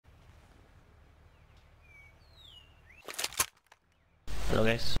Hello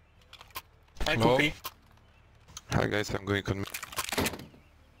guys. Hi, copy. Hi guys, I'm going on.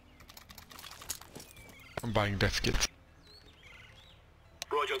 I'm buying death kit.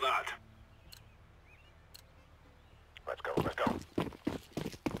 Roger that. Let's go, let's go.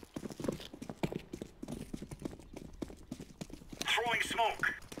 Throwing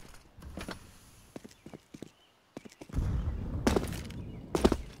smoke.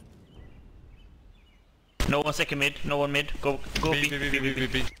 No one second mid, no one mid. Go B.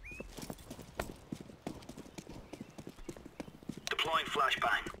 B. Deploying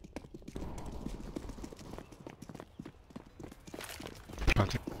flashbang.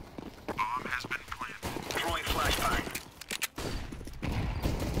 Planting. Bomb has been planted. Throwing flashbang.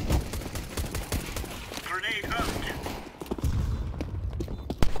 Grenade out.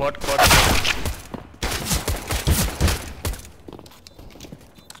 Quad. Quad.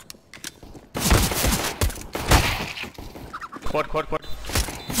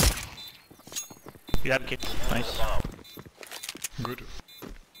 You have kit. Nice. Good.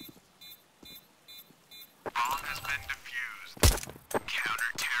 Bomb has been defused.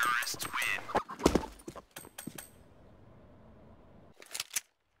 Counter-terrorists win.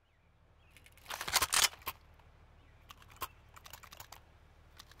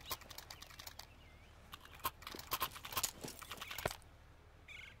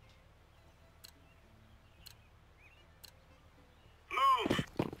 Move!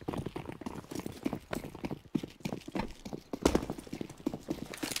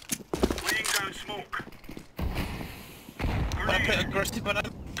 Laying down smoke. Grenade. Aggressive banana.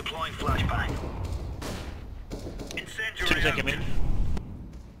 Deploying flashbang. Two Incendiary second mid.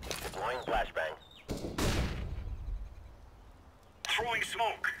 Deploying flashbang. Throwing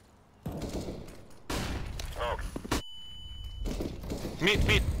smoke. Smoke.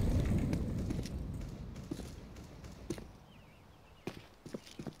 Mid.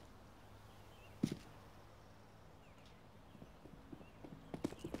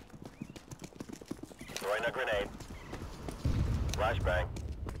 Throwing a grenade. Flashbang.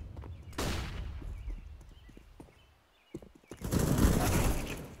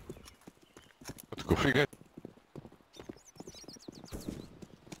 Let's go free guys.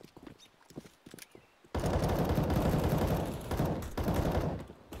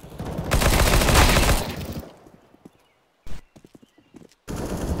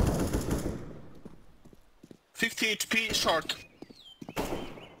 HP short.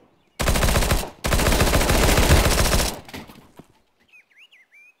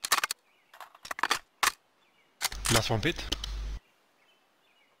 Last one pit.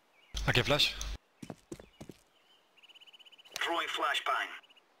 I can flash. Throwing flashbang.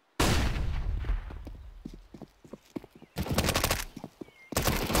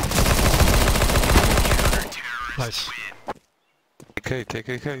 Nice. Take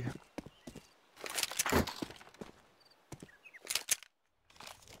AK.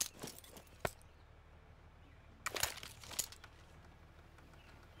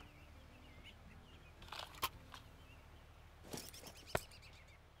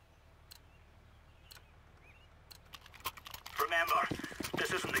 Remember,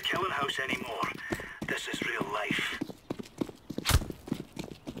 this isn't the killing house anymore. This is real life.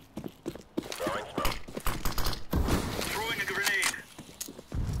 Throwing smoke. Throwing a grenade.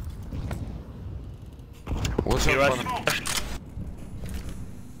 Watch out, Right. banana.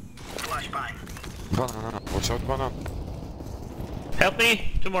 Flashbang. Banana. Watch out, banana. Help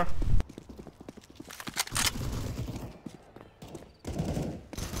me! Two more.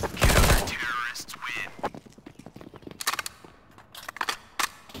 Counter-terrorists win.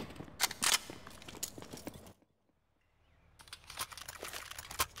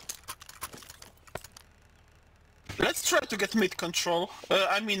 Let's try to get mid control.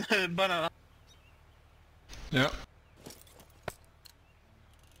 Banana. Yeah.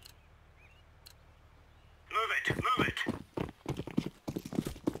 Move it.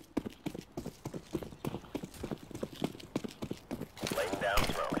 Laying down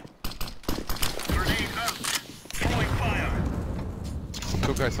smoke. Grenade out. Throwing fire.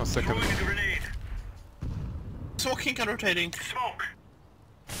 Two guys on second. Throwing a grenade. Smoking and rotating. Smoke.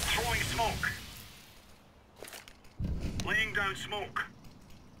 Throwing smoke. Laying down smoke.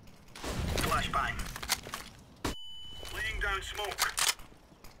 Flashbang. Laying down smoke.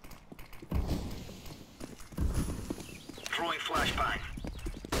 Throwing flashbang.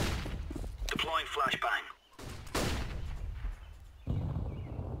 Deploying flashbang.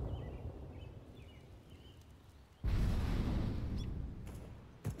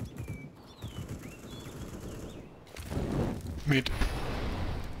 Mid.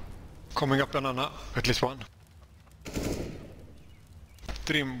 Coming up banana. At least one.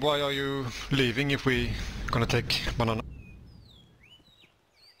 Dream, why are you leaving if we gonna take banana?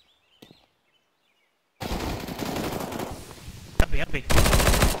 Happy.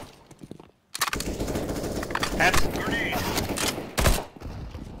 Abs. Grenade.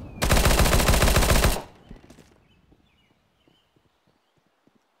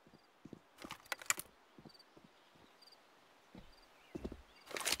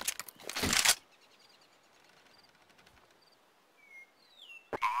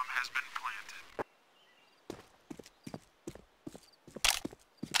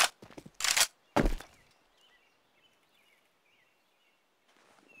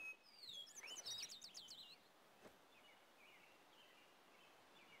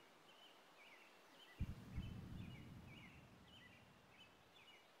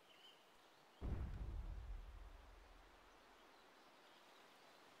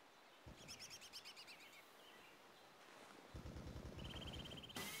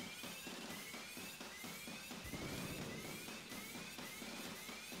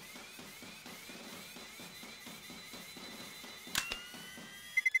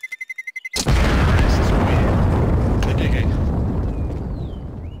 Okay.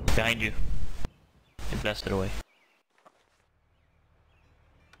 Behind you. It blasted away.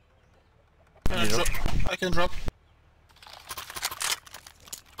 I can drop.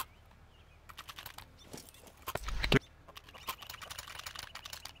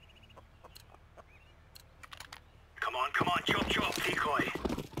 Come on, chop, decoy.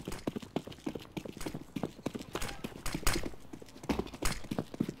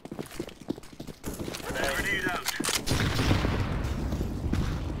 Grenade out.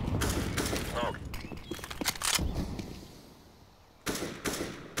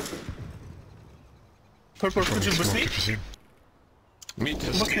 Purple, could you boost me? If you see. Meat.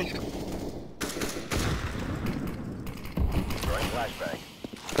 Boost me.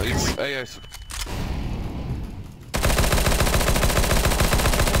 It's AI.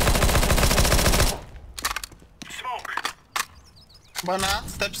 Smoke. Banana,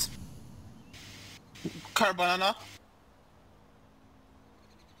 steps. Car banana.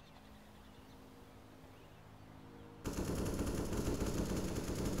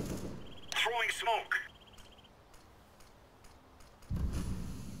 Throwing smoke.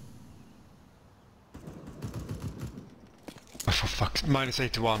 Oh, for fuck's minus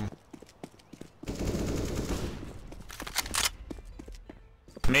 81.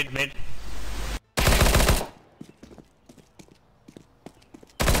 Mid.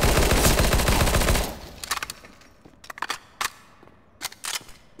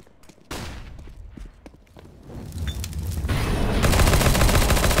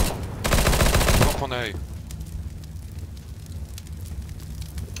 Drop on A.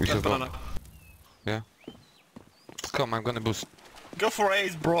 We Left should go. banana. Yeah. Come, I'm gonna boost. Go for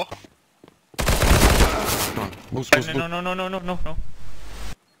A's, bro. Come on. Boost. No.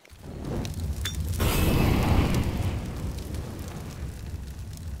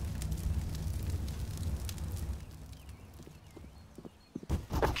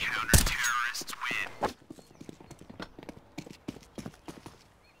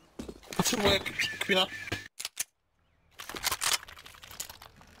 Good work, Quina.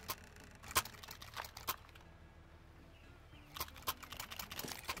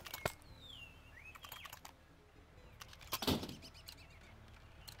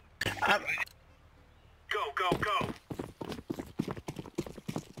 Go.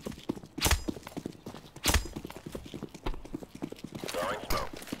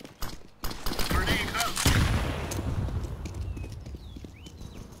 Grenade out.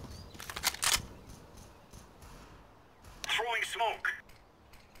 Throwing smoke.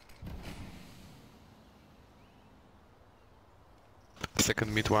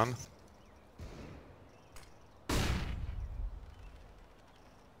 Second mid one.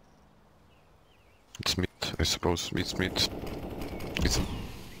 It's mid, I suppose. It's mid. It's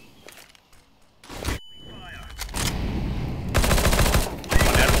Fire.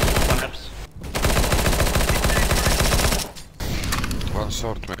 One abs. one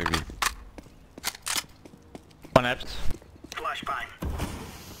short maybe. One abs. Flashbang.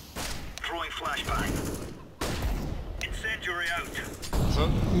 Throwing flashbang. Incendiary out. So,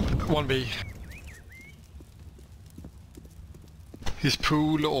 1B. Is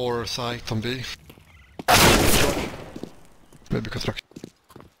pool or site on B? Maybe construction.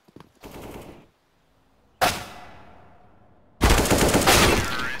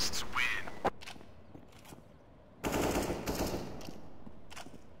 Terrorists win.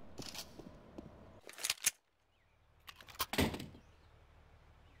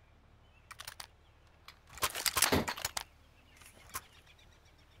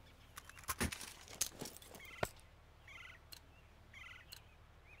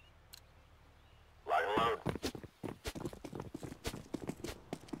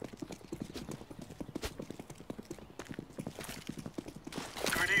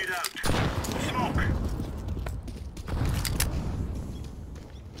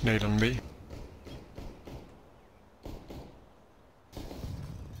 Grenade on me.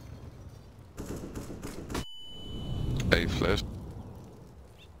 A flash.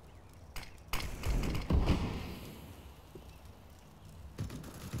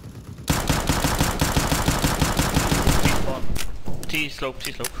 T slope,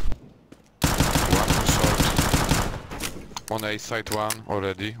 T slope. One short. On A side one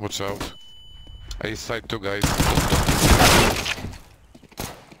already, watch out. A side two guys.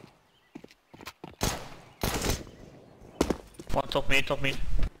 One top mid, top mid.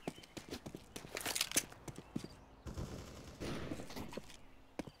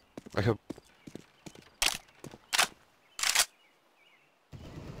 I have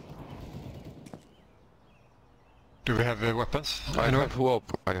Do we have weapons? I have whoop,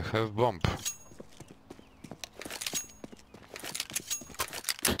 I have bomb.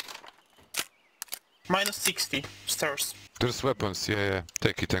 Minus 60 stairs. There's weapons, yeah.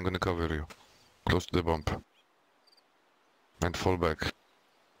 Take it, I'm gonna cover you. Close to the bomb. And fall back.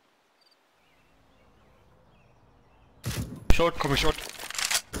 Short. Coming short.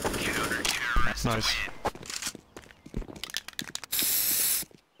 Nice.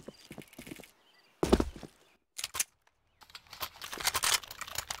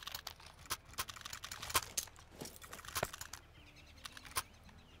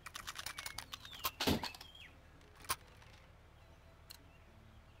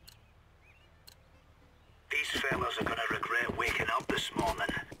 These fellas are gonna regret waking up this morning.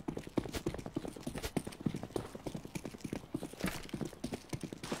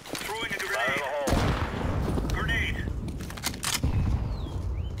 Throwing a grenade. Grenade.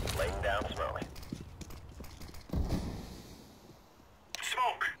 Laying down smelly.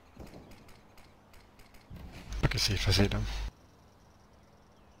 Smoke. I can see if I see them.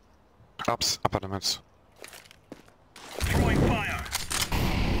 Ups, apartments. Throwing fire.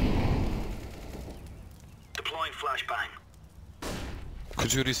 Deploying flashbang.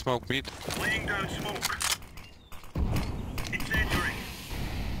 Could you re-smoke mid? Laying down smoke. Incendiary.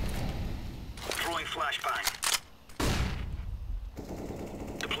 Throwing flashbang.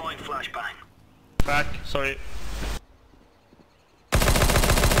 Deploying flashbang. Back, sorry.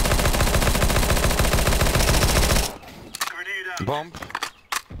 Grenade out. Bomb.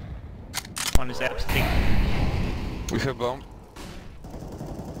 One is abs, I think. We have bomb.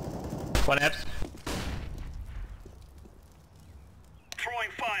 One abs.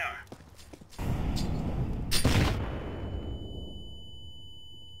 Throwing fire.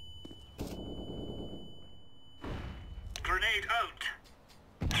 Grenade out.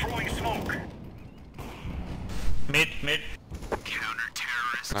 Throwing smoke. Mid, mid.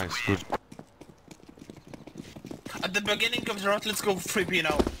 Counter-terrorist. Nice, good. At the beginning of the round, let's go 3B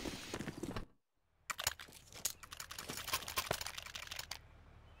now.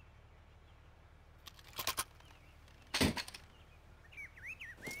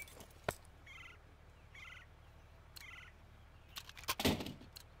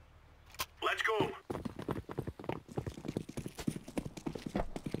 Let's go.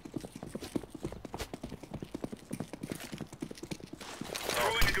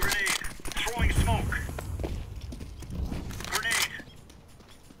 Throwing a grenade. Throwing smoke. Grenade.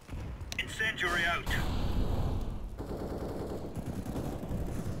 Incendiary out.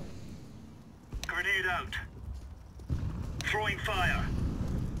 Grenade out. Throwing fire.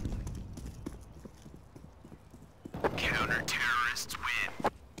 Counter-terrorists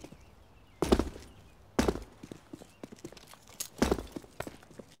win.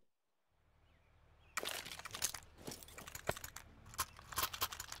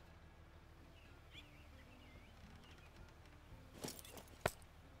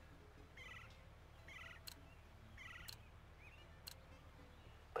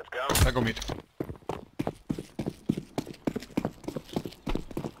 Let's go. I go mid.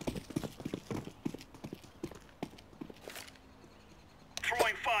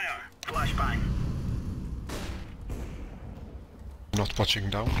 Throwing fire. Flashbang. Not watching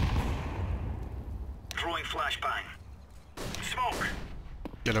down. Throwing flashbang. Smoke.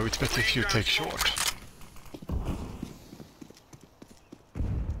 Yellow, it's better if you take short.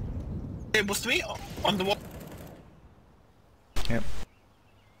 Hey, boost me on the wall. Yep.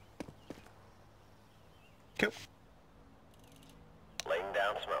 Cool. Laying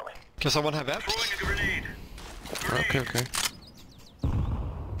down smelly. Can someone have apps? Throwing a grenade. Okay, okay.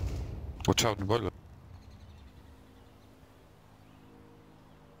 Watch out, boiler.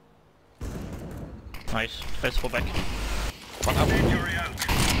 Nice. Let's go back. One up. Incendiary out.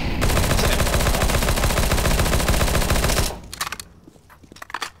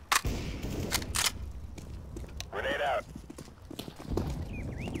 Grenade out.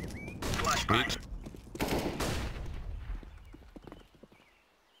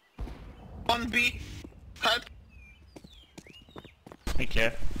 One B. Help. Be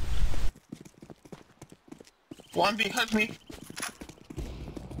clear. One B, help me.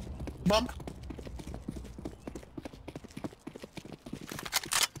 Bomb.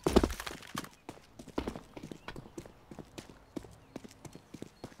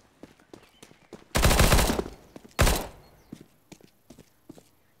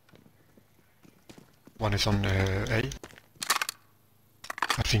 One is on A.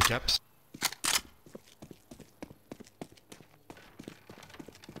 I think caps.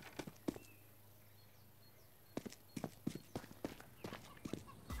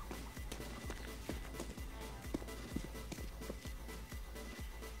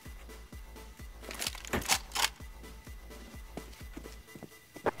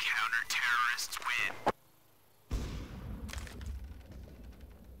 Counter-terrorists win.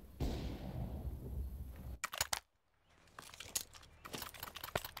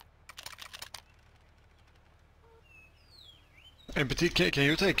 MPT, can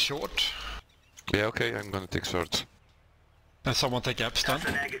you take short? Yeah, okay, I'm gonna take short. And someone take apps then? That's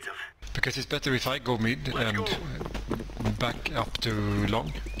a negative. Because it's better if I go mid and back up to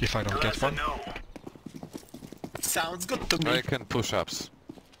long, if I don't get That's a one. no. Sounds good to me. I can push ups.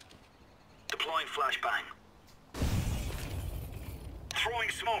 Deploying flashbang. Throwing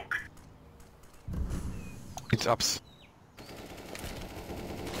smoke. It's ups.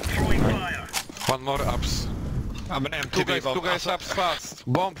 Throwing fire. One more ups. I'm an MTV Two guys ups fast.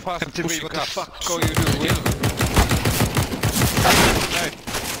 Bomb fast. MTV, pushing what the ups. fuck are you doing? Hey,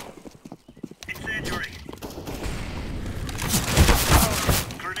 Incendiary.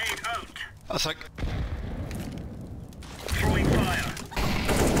 Grenade out. Alltså, Throwing fire.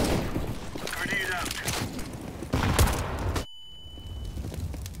 Grenade out.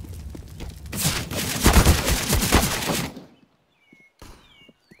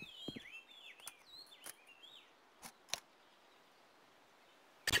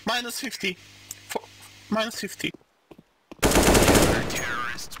 Minus 50. Minus 50.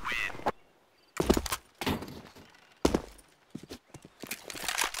 Terrorists win.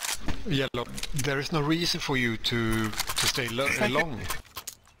 yellow. There is no reason for you to stay long.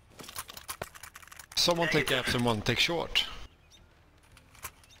 Someone take apps and one take short.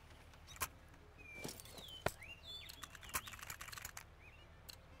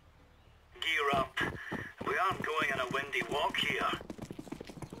 Gear up. We aren't going on a windy walk here.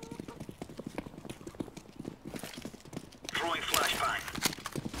 Throwing flashbang.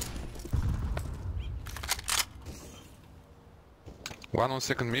 one on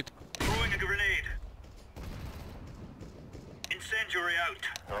second mid. Throwing a grenade. Incendiary out.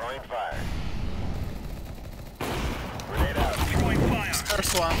 Throwing fire. Grenade out. Throwing fire.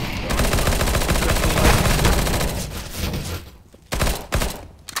 First one.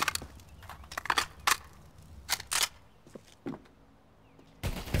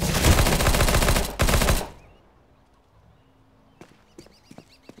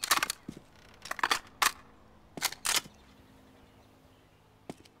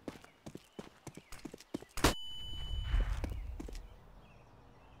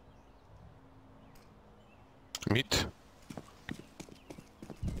 Mid.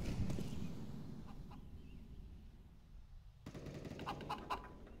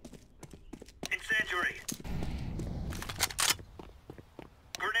 Incendiary.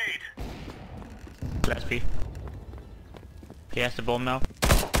 Grenade. Last P. He has the bomb now.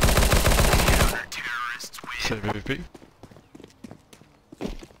 Counter-terrorists win. Save MVP.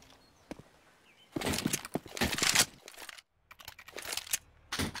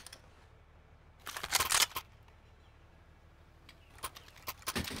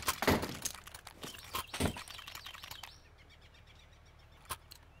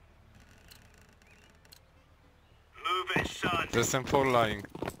 Move it, son. There's M4 lying.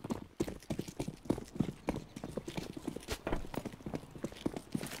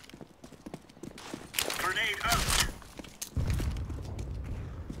 Grenade out.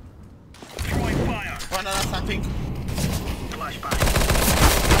 Throwing fire. One other something. Flashbang.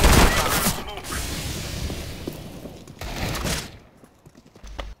 Smoke.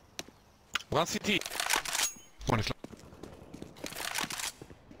 One CT. One is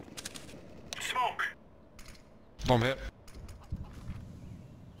Smoke. bomb here.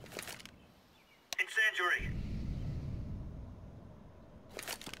 Incendiary.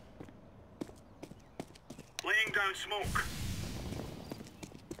 Laying down smoke.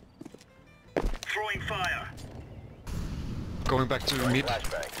 Throwing fire. Going back to mid.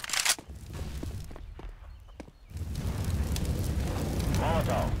 Flashbang.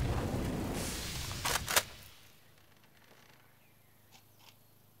 Molotov.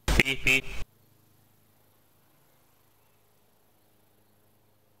 P.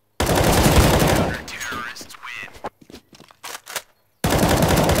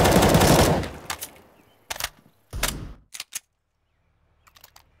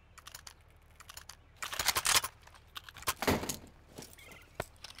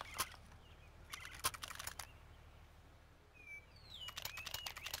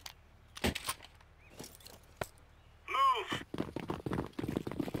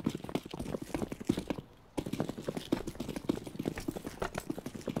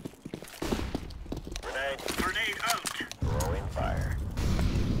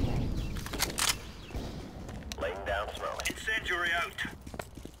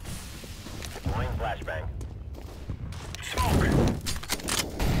 Flashbang. Smoke.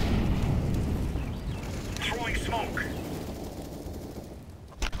 Throwing smoke.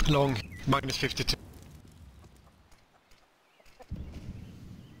 Long, minus 52.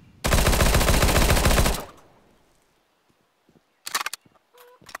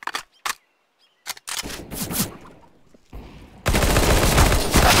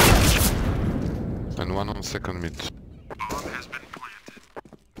 And one on second mid.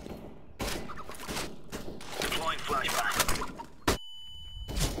 Deploying flashbang.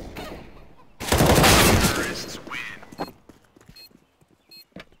 Terrorists win.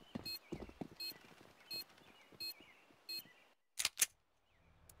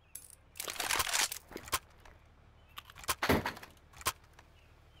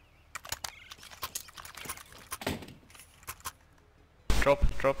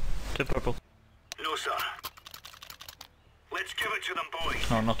 Drop. To purple. No, sir. Let's give it to them, boys.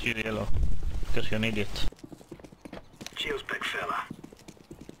 No, not you, yellow. Because you're an idiot. Cheers, big fella.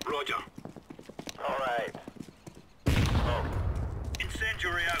 Roger. Alright. Smoke.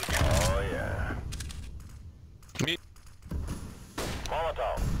 Incendiary out. Oh yeah. Mid.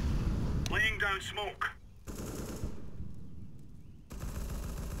 Molotov. Laying down smoke.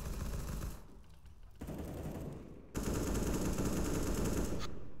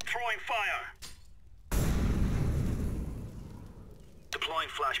 Throwing fire. Deploying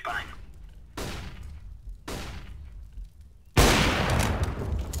flashbang.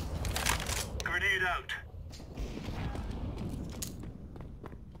 Grenade out.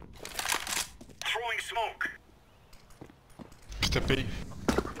 Throwing smoke. Step B.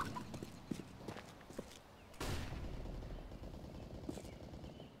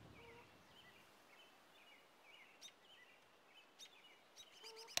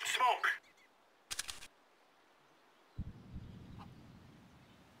 Smoke.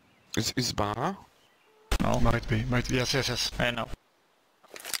 Is banana? No. Might be. Yes. I know.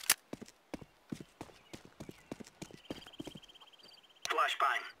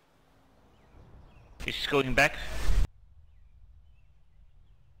 Flashbang. He's going back.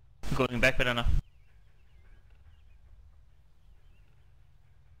 Going back, banana.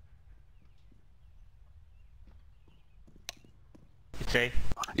 It's A.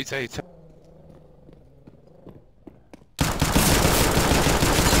 It's A.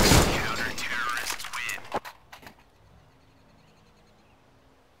 Counter-terrorists win.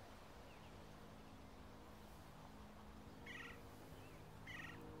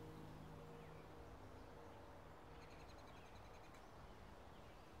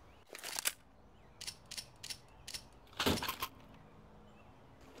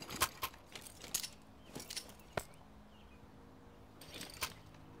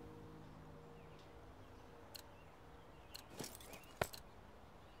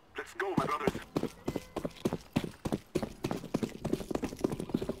 Let's go, my brothers.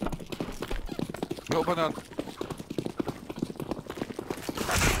 Go banana.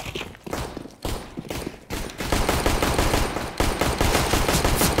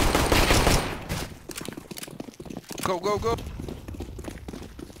 Go.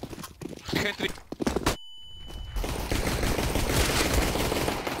 Henry.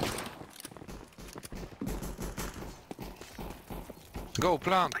 Go,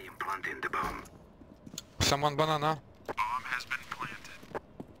 plant. I am planting the bomb. Someone banana. Bomb has been planted.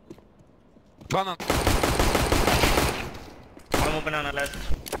 Banana. One more banana left.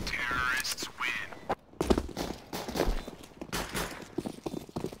 Terrorists win.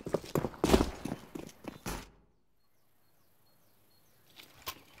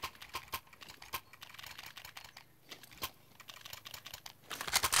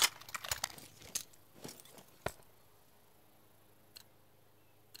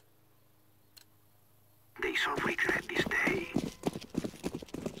 They shall regret this day.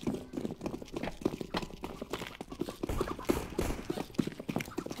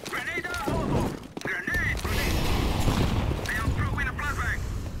 Grenade out! Grenade! I am throwing a flashbang!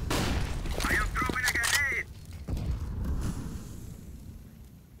 I am throwing a grenade!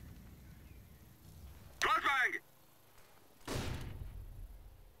 Flashbang!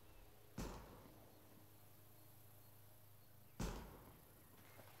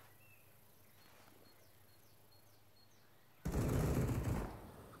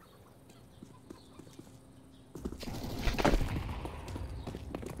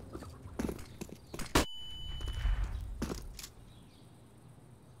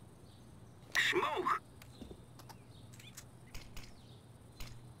 Smoke!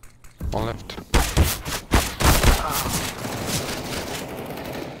 On left.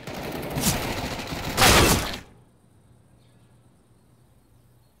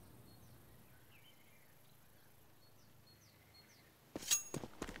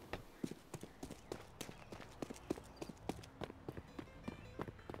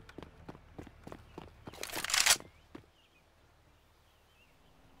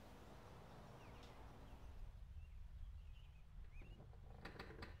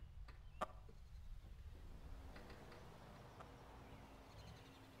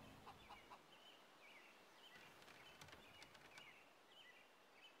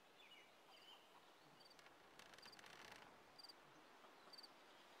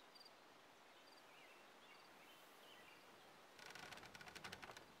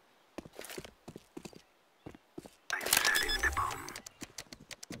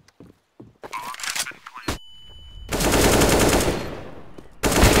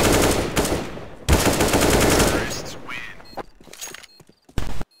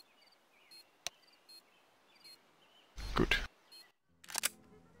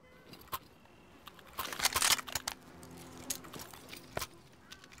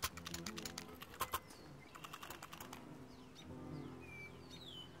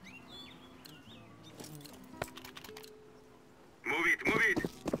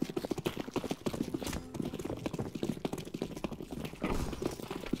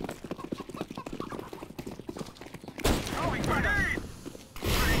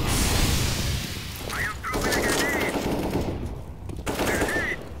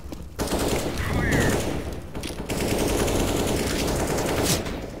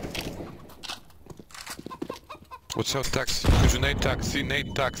 Watch out, taxi. Could you nade taxi?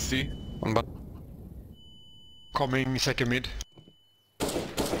 Nade taxi. On but Coming second mid. I am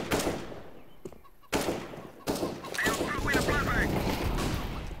throwing a flashbang.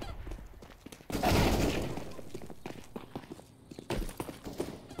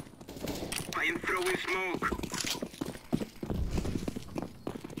 I am throwing smoke.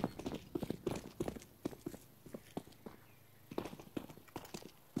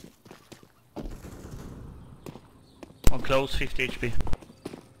 On close, 50 HP.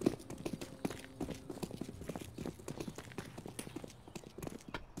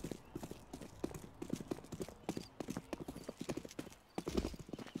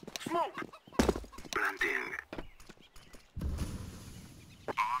 Smoke! Planting.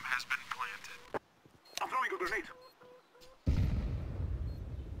 Bomb has been planted. I'm throwing a grenade.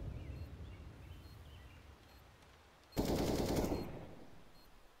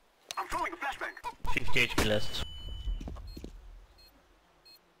 I'm throwing a flashbang. 50 HP less.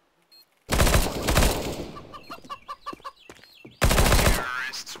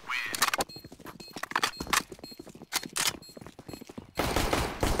 Terrorists win.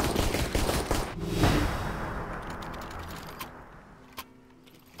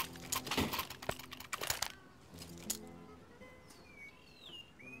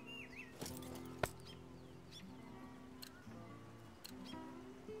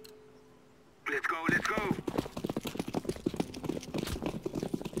 Let's go, let's go.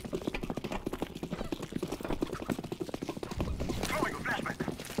 Throwing a flashback.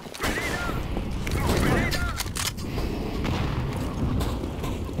 Grenade out! Throwing grenade out!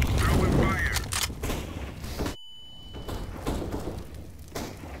 Throwing fire.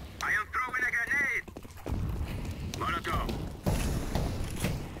 I am throwing a grenade. Molotov.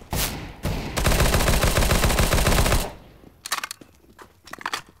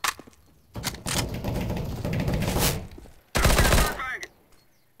 Flashbang.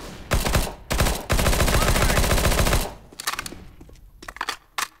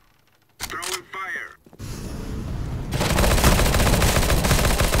 Throwing fire.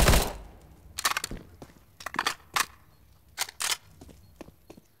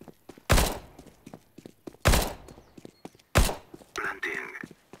 Planting.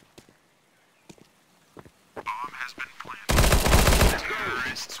 Bomb has been planted. Let's go.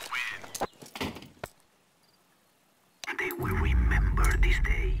 Terrorists win. They will remember this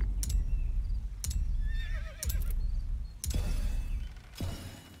day.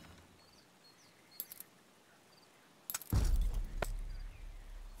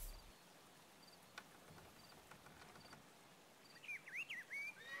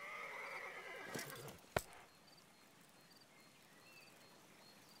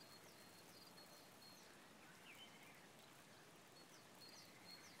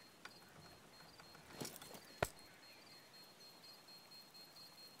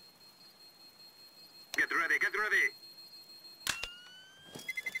 Get ready, get ready.